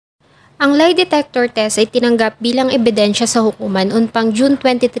Ang lie detector test ay tinanggap bilang ebidensya sa hukuman pang June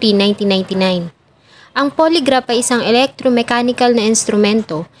 23, 1999. Ang polygraph ay isang electromechanical na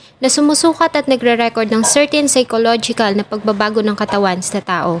instrumento na sumusukat at nagre-record ng certain psychological na pagbabago ng katawan sa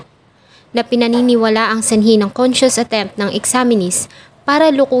tao, na pinaniniwala ang sanhi ng conscious attempt ng examinees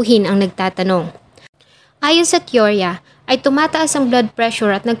para lukuhin ang nagtatanong. Ayon sa teorya, ay tumataas ang blood pressure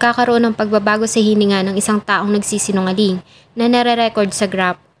at nagkakaroon ng pagbabago sa hininga ng isang taong nagsisinungaling na nare-record sa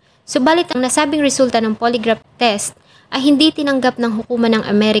graph. Subalit ang nasabing resulta ng polygraph test ay hindi tinanggap ng hukuman ng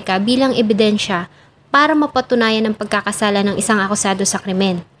Amerika bilang ebidensya para mapatunayan ang pagkakasala ng isang akusado sa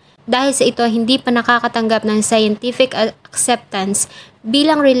krimen. Dahil sa ito, hindi pa nakakatanggap ng scientific acceptance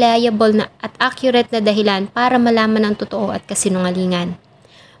bilang reliable na at accurate na dahilan para malaman ang totoo at kasinungalingan.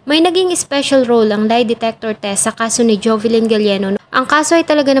 May naging special role ang lie detector test sa kaso ni Jovelyn Galleno. Ang kaso ay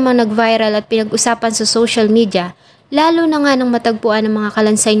talaga namang nag-viral at pinag-usapan sa social media, lalo na nga nang matagpuan ng mga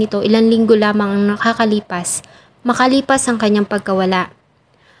kalansay nito ilang linggo lamang ang makalipas ang kanyang pagkawala.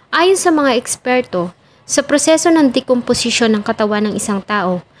 Ayon sa mga eksperto, sa proseso ng decomposition ng katawan ng isang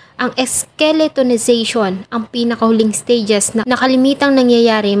tao, ang skeletonization ang pinakahuling stages na nakalimitang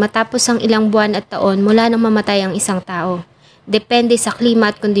nangyayari matapos ang ilang buwan at taon mula nang mamatay ang isang tao. Depende sa klima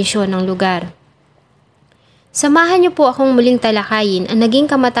at kondisyon ng lugar. Samahan niyo po akong muling talakayin ang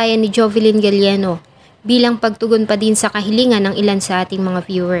naging kamatayan ni Jovelyn Galleno bilang pagtugon pa din sa kahilingan ng ilan sa ating mga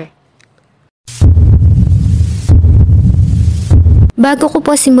viewer. Bago ko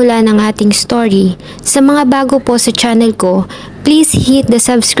po simulan ang ating story, sa mga bago po sa channel ko, please hit the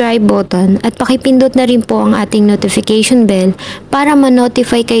subscribe button at pakipindot na rin po ang ating notification bell para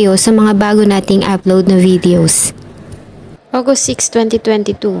ma-notify kayo sa mga bago nating upload na videos. August 6,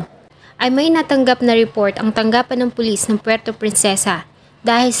 2022 ay may natanggap na report ang tanggapan ng pulis ng Puerto Princesa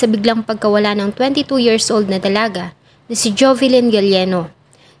dahil sa biglang pagkawala ng 22 years old na dalaga na si Jovelyn Galleno.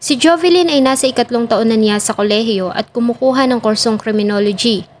 Si Jovelyn ay nasa 3 taon na niya sa kolehiyo at kumukuha ng kursong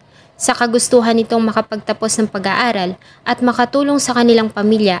criminology. Sa kagustuhan nitong makapagtapos ng pag-aaral at makatulong sa kanilang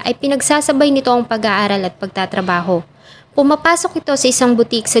pamilya ay pinagsasabay nito ang pag-aaral at pagtatrabaho. Pumapasok ito sa isang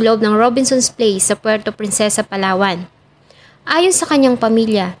butik sa loob ng Robinson's Place sa Puerto Princesa, Palawan. Ayon sa kanyang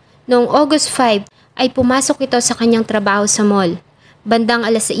pamilya, noong August 5 ay pumasok ito sa kanyang trabaho sa mall. Bandang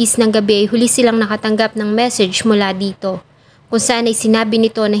alas 6 ng gabi ay huli silang nakatanggap ng message mula dito, kung saan ay sinabi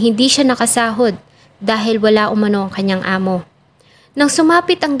nito na hindi siya nakasahod dahil wala umano ang kanyang amo. Nang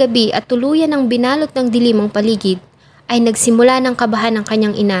sumapit ang gabi at tuluyan ng binalot ng dilim ang paligid, ay nagsimula ng kabahan ang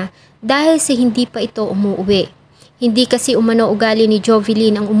kanyang ina dahil sa hindi pa ito umuuwi. Hindi kasi umano ugali ni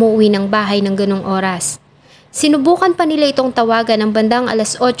Jovelyn ang umuwi ng bahay ng ganong oras. Sinubukan pa nila itong tawagan ng bandang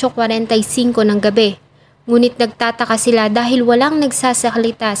alas 8:45 ng gabi, ngunit nagtataka sila dahil walang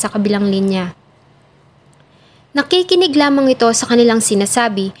nagsasalita sa kabilang linya. Nakikinig lamang ito sa kanilang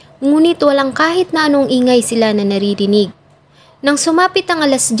sinasabi, ngunit walang kahit na anong ingay sila na naririnig. Nang sumapit ang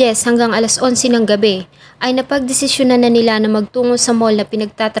alas 10 hanggang alas 11 ng gabi, ay napagdesisyonan na nila na magtungo sa mall na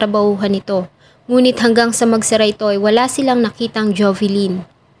pinagtatrabahuhan nito, ngunit hanggang sa magsara ito ay wala silang nakitang Jovelyn.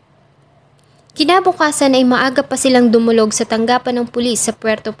 Kinabukasan ay maaga pa silang dumulog sa tanggapan ng pulis sa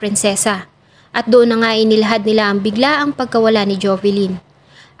Puerto Princesa at doon na nga inilahad nila ang biglaang pagkawala ni Jovelyn.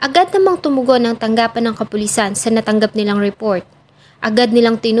 Agad namang tumugon ang tanggapan ng kapulisan sa natanggap nilang report. Agad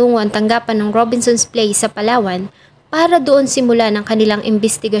nilang tinungo ang tanggapan ng Robinson's Place sa Palawan para doon simulan ang kanilang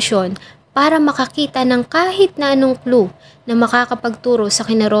investigasyon para makakita ng kahit na anong clue na makakapagturo sa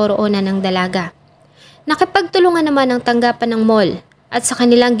kinaroroonan ng dalaga. Nakipagtulungan naman ang tanggapan ng mall at sa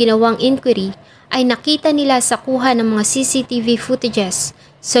kanilang ginawang inquiry ay nakita nila sa kuha ng mga CCTV footages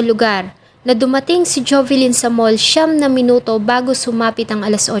sa lugar na dumating si Jovelyn sa mall 9 na minuto bago sumapit ang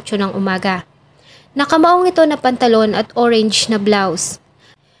alas 8 ng umaga. Nakamaong ito na pantalon at orange na blouse.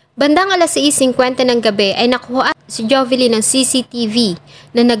 Bandang alas 6:50 ng gabi ay nakuha si Jovelyn ng CCTV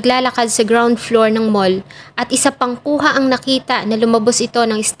na naglalakad sa ground floor ng mall at isa pang kuha ang nakita na lumabas ito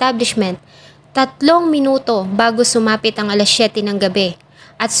ng establishment 3 minuto bago sumapit ang alas 7 ng gabi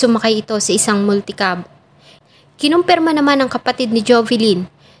at sumakay ito sa isang multicab. Kinumpirma naman ng kapatid ni Jovelyn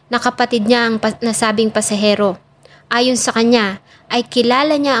na kapatid niya ang nasabing pasahero. Ayon sa kanya, ay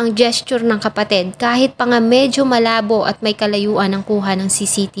kilala niya ang gesture ng kapatid kahit pa nga medyo malabo at may kalayuan ang kuha ng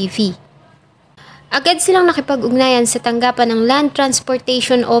CCTV. Agad silang nakipag-ugnayan sa tanggapan ng Land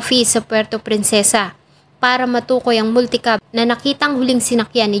Transportation Office sa Puerto Princesa para matukoy ang multicab na nakitang huling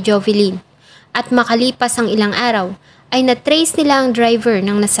sinakyan ni Jovelyn. At makalipas ang ilang araw, ay na-trace nila ang driver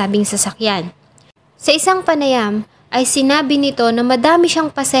ng nasabing sasakyan. Sa isang panayam, ay sinabi nito na madami siyang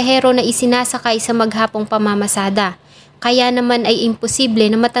pasahero na isinasakay sa maghapong pamamasada, kaya naman ay imposible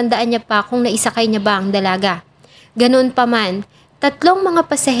na matandaan niya pa kung naisakay niya ba ang dalaga. Ganoon pa man, Tatlong mga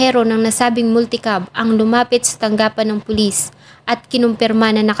pasahero ng nasabing multicab ang lumapit sa tanggapan ng pulis at kinumpirma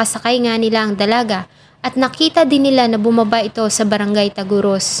na nakasakay nga nila ang dalaga at nakita din nila na bumaba ito sa barangay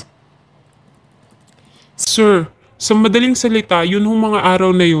Taguros. Sir, sa madaling salita, yun hong mga araw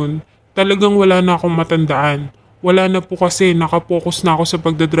na yun, talagang wala na akong matandaan. Wala na po kasi nakapokus na ako sa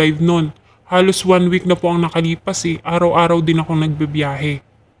pagdadrive nun. Halos 1 week na po ang nakalipas araw-araw din akong nagbibiyahe.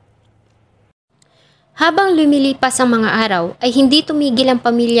 Habang lumilipas ang mga araw ay hindi tumigil ang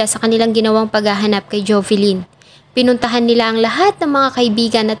pamilya sa kanilang ginawang paghahanap kay Jovelyn. Pinuntahan nila ang lahat ng mga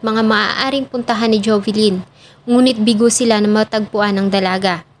kaibigan at mga maaaring puntahan ni Jovelyn, ngunit bigo sila na matagpuan ang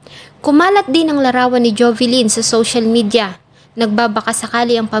dalaga. Kumalat din ang larawan ni Jovelyn sa social media. Nagbabaka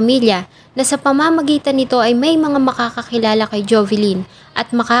sakali ang pamilya na sa pamamagitan nito ay may mga makakakilala kay Jovelyn at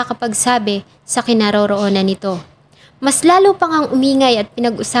makakapagsabi sa kinaroroonan nito. Mas lalo pang ang umingay at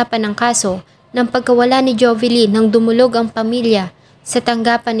pinag-usapan ng kaso ng pagkawala ni Jovelyn nang dumulog ang pamilya sa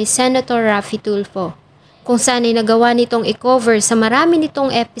tanggapan ni Senator Raffy Tulfo, kung saan ay nagawa nitong i-cover sa marami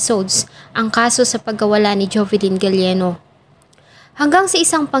nitong episodes ang kaso sa pagkawala ni Jovelyn Galleno. Hanggang sa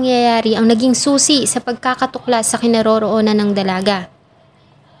isang pangyayari ang naging susi sa pagkakatuklas sa kinaroroonan ng dalaga.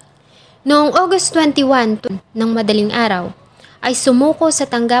 Noong August 21 ng madaling araw, ay sumuko sa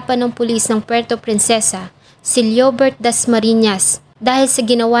tanggapan ng pulis ng Puerto Princesa si Liobert Dasmariñas dahil sa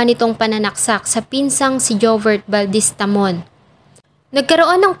ginawa nitong pananaksak sa pinsang si Jovert Valdez-Tamon.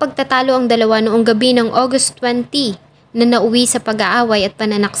 Nagkaroon ng pagtatalo ang dalawa noong gabi ng August 20 na nauwi sa pag-aaway at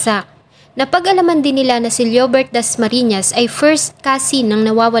pananaksak. Napag-alaman din nila na si Liobert Dasmariñas ay first cousin ng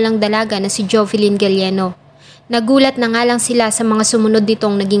nawawalang dalaga na si Jovelyn Galleno. Nagulat na nga lang sila sa mga sumunod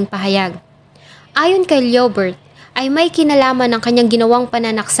nitong naging pahayag. Ayon kay Liobert, ay may kinalaman ng kanyang ginawang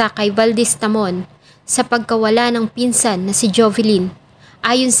pananaksak kay Valdez-Tamon sa pagkawala ng pinsan na si Jovelyn.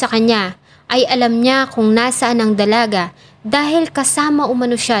 Ayon sa kanya, ay alam niya kung nasaan ang dalaga dahil kasama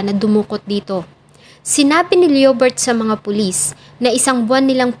umano siya na dumukot dito. Sinabi ni Liobert sa mga pulis na 1 buwan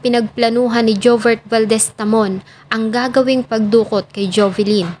nilang pinagplanuhan ni Jovert Valdez-Tamon ang gagawing pagdukot kay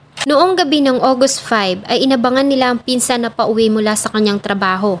Jovelyn. Noong gabi ng August 5 ay inabangan nila ang pinsan na pauwi mula sa kanyang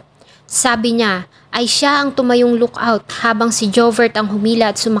trabaho. Sabi niya ay siya ang tumayong lookout habang si Jovert ang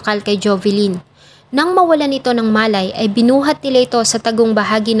humila at sumakal kay Jovelyn. Nang mawalan ito ng malay ay binuhat nila ito sa tagong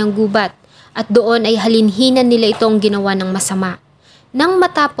bahagi ng gubat at doon ay halinhinan nila itong ginawa ng masama. Nang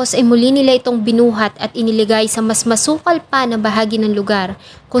matapos ay muli nila itong binuhat at iniligay sa mas masukal pa na bahagi ng lugar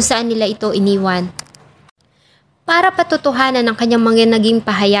kung saan nila ito iniwan. Para patutuhanan ang kanyang mga naging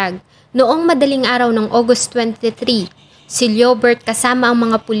pahayag, noong madaling araw ng August 23, si Liobert kasama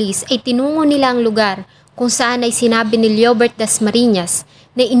ang mga pulis ay tinungo nila ang lugar kung saan ay sinabi ni Liobert Dasmariñas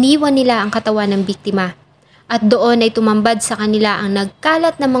na iniwan nila ang katawan ng biktima. At doon ay tumambad sa kanila ang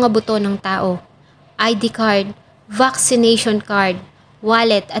nagkalat na mga buto ng tao, ID card, vaccination card,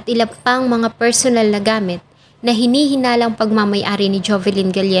 wallet at ilang pang mga personal na gamit na hinihinalang pagmamayari ni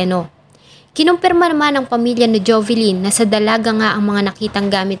Jovelyn Galleno. Kinumpirma naman ng pamilya ni Jovelyn na sa dalaga nga ang mga nakitang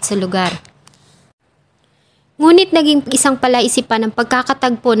gamit sa lugar. Ngunit naging isang palaisipan ang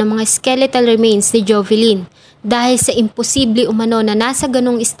pagkakatagpo ng mga skeletal remains ni Jovelyn dahil sa imposible umano na nasa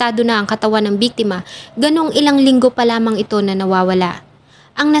ganong estado na ang katawan ng biktima, ganong ilang linggo pa lamang ito na nawawala.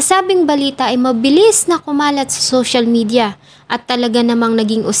 Ang nasabing balita ay mabilis na kumalat sa social media at talaga namang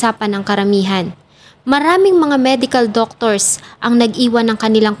naging usapan ng karamihan. Maraming mga medical doctors ang nag-iwan ng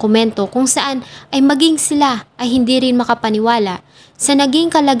kanilang komento kung saan ay maging sila ay hindi rin makapaniwala sa naging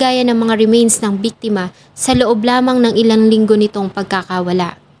kalagayan ng mga remains ng biktima sa loob lamang ng ilang linggo nitong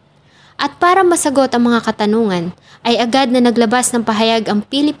pagkakawala. At para masagot ang mga katanungan, ay agad na naglabas ng pahayag ang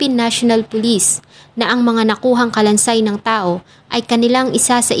Philippine National Police na ang mga nakuhang kalansay ng tao ay kanilang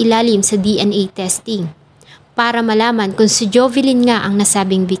isa sa ilalim sa DNA testing para malaman kung si Jovelyn nga ang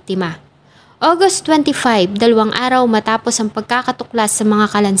nasabing biktima. August 25, 2 araw matapos ang pagkakatuklas sa mga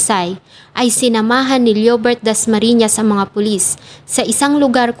kalansay, ay sinamahan ni Liobert Dasmariñas ang mga pulis sa isang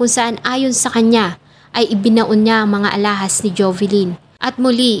lugar kung saan ayon sa kanya ay ibinaon niya ang mga alahas ni Jovelyn. At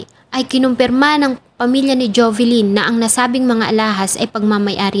muli ay kinumpirma ng pamilya ni Jovelyn na ang nasabing mga alahas ay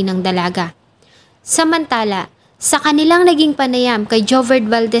pagmamayari ng dalaga. Samantala, sa kanilang naging panayam kay Jovert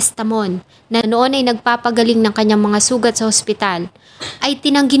Valdez-Tamon na noon ay nagpapagaling ng kanyang mga sugat sa ospital, ay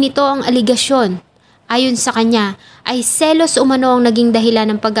tinanggi nito ang aligasyon. Ayon sa kanya, ay selos umano ang naging dahilan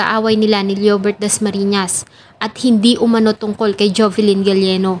ng pag-aaway nila ni Liobert Dasmariñas at hindi umano tungkol kay Jovelyn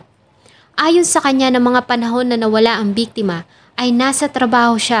Galleno. Ayon sa kanya na mga panahon na nawala ang biktima ay nasa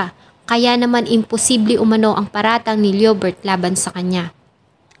trabaho siya, kaya naman imposible umano ang paratang ni Liobert laban sa kanya.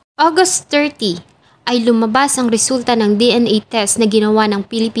 August 30 ay lumabas ang resulta ng DNA test na ginawa ng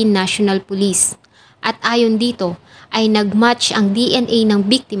Philippine National Police. At ayon dito, ay nagmatch ang DNA ng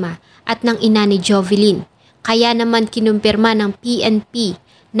biktima at ng ina ni Jovelyn. Kaya naman kinumpirma ng PNP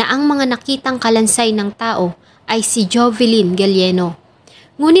na ang mga nakitang kalansay ng tao ay si Jovelyn Galleno.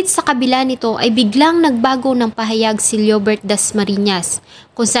 Ngunit sa kabila nito ay biglang nagbago ng pahayag si Liobert Dasmariñas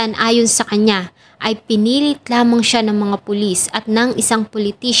kung saan ayon sa kanya ay pinilit lamang siya ng mga pulis at ng isang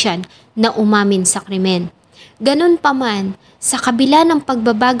politician na umamin sa krimen. Ganun pa man, sa kabila ng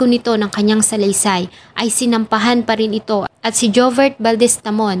pagbabago nito ng kanyang salaysay ay sinampahan pa rin ito at si Jovert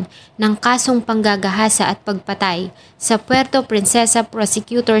Valdez-Tamon ng kasong panggagahasa at pagpatay sa Puerto Princesa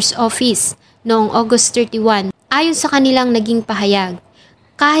Prosecutor's Office noong August 31 ayon sa kanilang naging pahayag.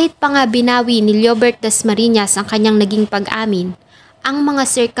 Kahit pa nga binawi ni Liobert Dasmariñas ang kanyang naging pag-amin, ang mga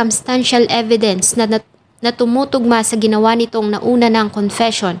circumstantial evidence na tumutugma sa ginawa nitong nauna ng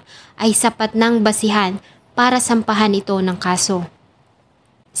confession ay sapat ng basihan para sampahan ito ng kaso.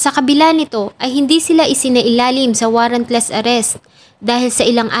 Sa kabila nito ay hindi sila isinailalim sa warrantless arrest dahil sa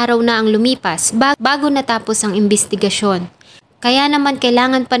ilang araw na ang lumipas bago natapos ang investigasyon. Kaya naman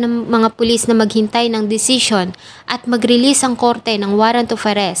kailangan pa ng mga pulis na maghintay ng desisyon at mag-release ang korte ng warrant of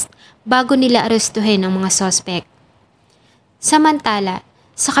arrest bago nila arestuhin ang mga suspect. Samantala,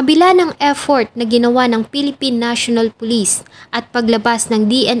 sa kabila ng effort na ginawa ng Philippine National Police at paglabas ng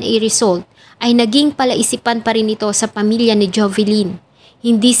DNA result, ay naging palaisipan pa rin ito sa pamilya ni Jovelyn.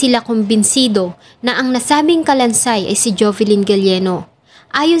 Hindi sila kumbinsido na ang nasabing kalansay ay si Jovelyn Galleno.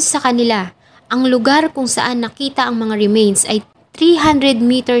 Ayon sa kanila, ang lugar kung saan nakita ang mga remains ay 300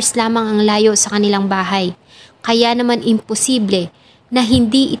 meters lamang ang layo sa kanilang bahay. Kaya naman imposible na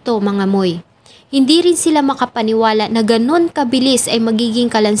hindi ito mangamoy. Hindi rin sila makapaniwala na ganon kabilis ay magiging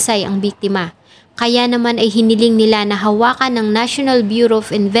kalansay ang biktima. Kaya naman ay hiniling nila na hawakan ng National Bureau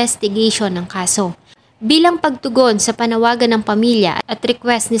of Investigation ang kaso. Bilang pagtugon sa panawagan ng pamilya at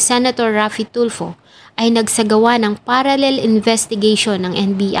request ni Senator Raffy Tulfo, ay nagsagawa ng parallel investigation ng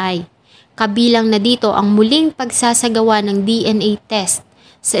NBI. Kabilang na dito ang muling pagsasagawa ng DNA test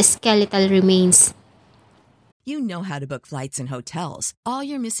sa skeletal remains. You know how to book flights and hotels. All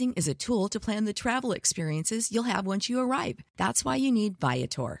you're missing is a tool to plan the travel experiences you'll have once you arrive. That's why you need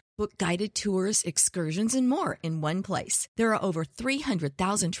Viator. Book guided tours, excursions, and more in one place. There are over 300,000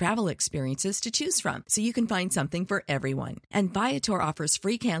 travel experiences to choose from, so you can find something for everyone. And Viator offers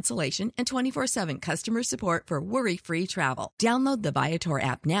free cancellation and 24/7 customer support for worry-free travel. Download the Viator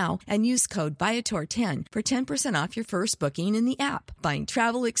app now and use code Viator10 for 10% off your first booking in the app. Find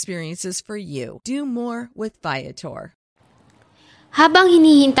travel experiences for you. Do more with Viator. Habang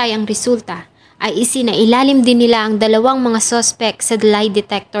hinihintay ang resulta, ay isinailalim din nila ang dalawang mga suspect sa lie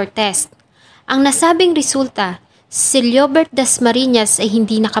detector test. Ang nasabing resulta, si Liobert Dasmariñas ay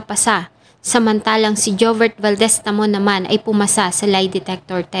hindi nakapasa, samantalang si Jovert Valdez-Tamon naman ay pumasa sa lie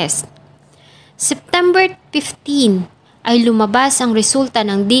detector test. September 15 ay lumabas ang resulta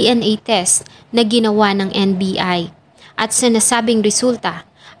ng DNA test na ginawa ng NBI. At sa nasabing resulta,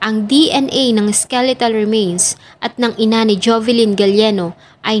 ang DNA ng skeletal remains at ng ina ni Jovelyn Galleno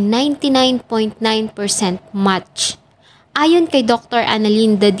ay 99.9% match. Ayon kay Dr.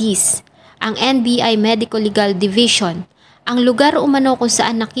 Annalyn Dadis, ang NBI Medical Legal Division, ang lugar umano kung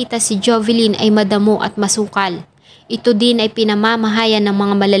saan nakita si Jovelyn ay madamo at masukal. Ito din ay pinamamahayan ng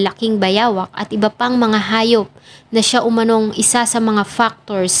mga malalaking bayawak at iba pang mga hayop na siya umanong isa sa mga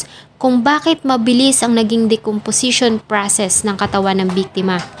factors kung bakit mabilis ang naging decomposition process ng katawan ng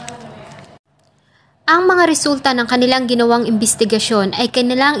biktima. Ang mga resulta ng kanilang ginawang investigasyon ay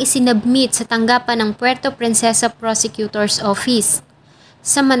kanilang isinabmit sa tanggapan ng Puerto Princesa Prosecutor's Office.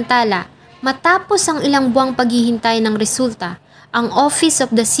 Samantala, matapos ang ilang buwang paghihintay ng resulta, ang Office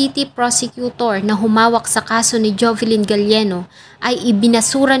of the City Prosecutor na humawak sa kaso ni Jovelyn Galleno ay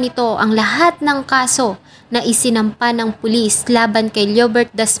ibinasura nito ang lahat ng kaso na isinampa ng pulis laban kay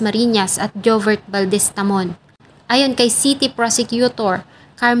Liobert Dasmariñas at Jovert Valdez-Tamon. Ayon kay City Prosecutor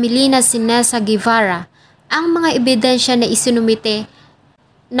Carmelina Sinesa Guevara, ang mga ebidensya na isinumite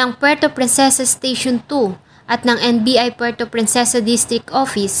ng Puerto Princesa Station 2 at ng NBI Puerto Princesa District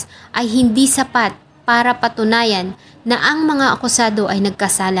Office ay hindi sapat para patunayan na ang mga akusado ay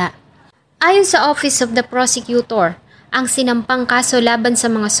nagkasala. Ayon sa Office of the Prosecutor, ang sinampang kaso laban sa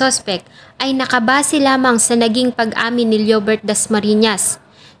mga suspect ay nakabase lamang sa naging pag-amin ni Liobert Dasmariñas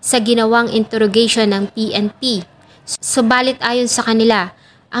sa ginawang interrogation ng PNP. Subalit ayon sa kanila,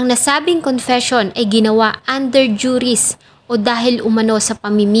 ang nasabing confession ay ginawa under juris o dahil umano sa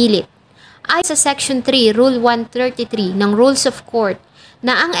pamimilit. Ayon sa Section 3, Rule 133 ng Rules of Court,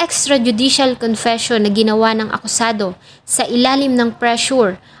 na ang extrajudicial confession na ginawa ng akusado sa ilalim ng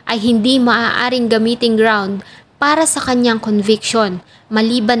pressure ay hindi maaaring gamiting ground para sa kanyang conviction,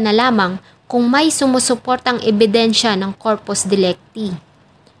 maliban na lamang kung may sumusuportang ebidensya ng corpus delicti.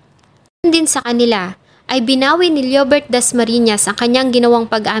 Din sa kanila ay binawi ni Liobert Dasmariñas ang kanyang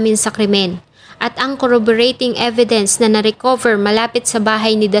ginawang pag-amin sa krimen at ang corroborating evidence na na-recover malapit sa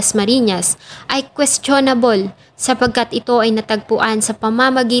bahay ni Dasmariñas ay questionable sapagkat ito ay natagpuan sa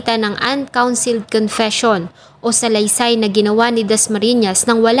pamamagitan ng uncounseled confession o salaysay na ginawa ni Dasmariñas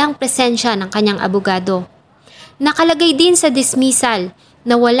nang walang presensya ng kanyang abogado. Nakalagay din sa dismissal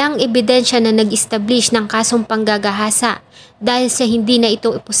na walang ebidensya na nag-establish ng kasong panggagahasa dahil sa hindi na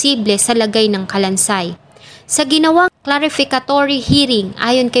ito posible sa lagay ng kalansay. Sa ginawang clarificatory hearing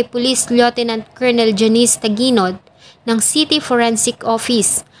ayon kay Police Lieutenant Colonel Janice Taginod ng City Forensic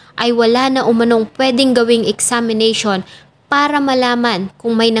Office ay wala na umanong pwedeng gawing examination para malaman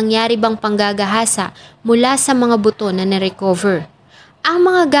kung may nangyari bang panggagahasa mula sa mga buto na na-recover. Ang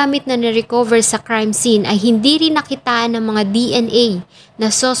mga gamit na na-recover sa crime scene ay hindi rin nakitaan ng mga DNA na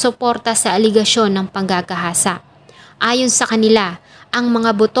sosuporta sa aligasyon ng panggagahasa. Ayon sa kanila, ang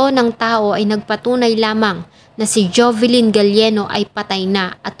mga buto ng tao ay nagpatunay lamang na si Jovelyn Galleno ay patay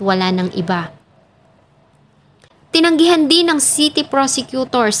na at wala ng iba. Tinanggihan din ng city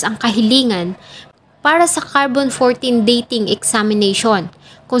prosecutors ang kahilingan para sa carbon-14 dating examination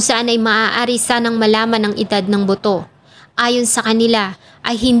kung saan ay maaari sanang malaman ang edad ng buto. Ayon sa kanila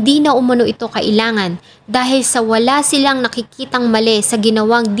ay hindi na umano ito kailangan dahil sa wala silang nakikitang mali sa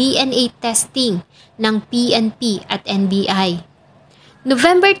ginawang DNA testing ng PNP at NBI.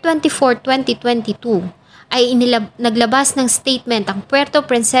 November 24, 2022 ay naglabas ng statement ang Puerto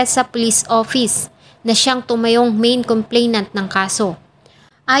Princesa Police Office na siyang tumayong main complainant ng kaso.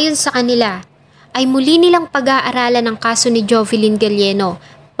 Ayon sa kanila ay muli nilang pag-aaralan ang kaso ni Jovelyn Galleno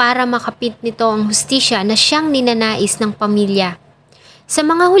para makapit nito ang hustisya na siyang ninanais ng pamilya. Sa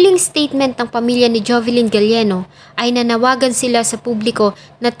mga huling statement ng pamilya ni Jovelyn Galleno ay nanawagan sila sa publiko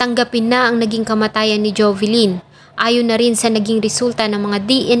na tanggapin na ang naging kamatayan ni Jovelyn, ayon na rin sa naging resulta ng mga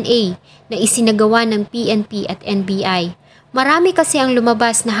DNA na isinagawa ng PNP at NBI. Marami kasi ang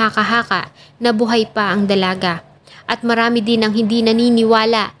lumabas na haka-haka na buhay pa ang dalaga at marami din ang hindi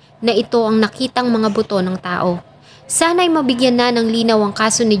naniniwala na ito ang nakitang mga buto ng tao. Sana'y mabigyan na ng linaw ang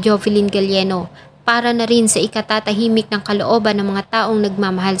kaso ni Jovelyn Galleno para na rin sa ikatatahimik ng kalooban ng mga taong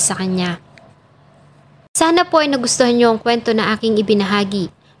nagmamahal sa kanya. Sana po ay nagustuhan niyo ang kwento na aking ibinahagi.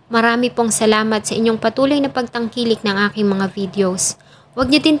 Marami pong salamat sa inyong patuloy na pagtangkilik ng aking mga videos.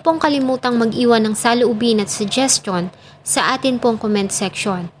 Huwag niyo din pong kalimutang mag-iwan ng saloobin at suggestion sa atin pong comment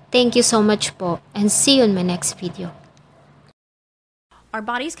section. Thank you so much po and see you in my next video. Our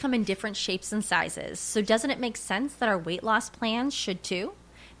bodies come in different shapes and sizes, so doesn't it make sense that our weight loss plans should too?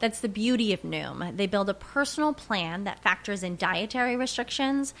 That's the beauty of Noom. They build a personal plan that factors in dietary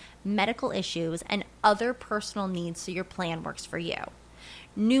restrictions, medical issues, and other personal needs so your plan works for you.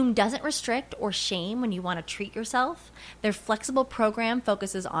 Noom doesn't restrict or shame when you want to treat yourself. Their flexible program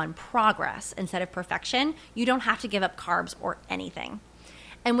focuses on progress instead of perfection. You don't have to give up carbs or anything.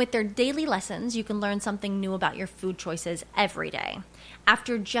 And with their daily lessons, you can learn something new about your food choices every day.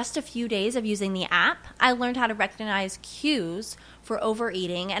 After just a few days of using the app, I learned how to recognize cues for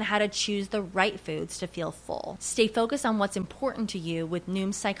overeating and how to choose the right foods to feel full. Stay focused on what's important to you with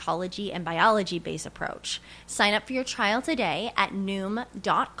Noom's psychology and biology-based approach. Sign up for your trial today at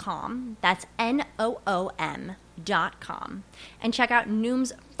Noom.com. That's Noom.com. And check out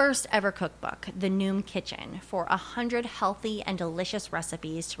Noom's first ever cookbook, The Noom Kitchen, for 100 healthy and delicious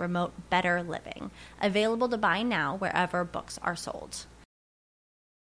recipes to promote better living. Available to buy now wherever books are sold.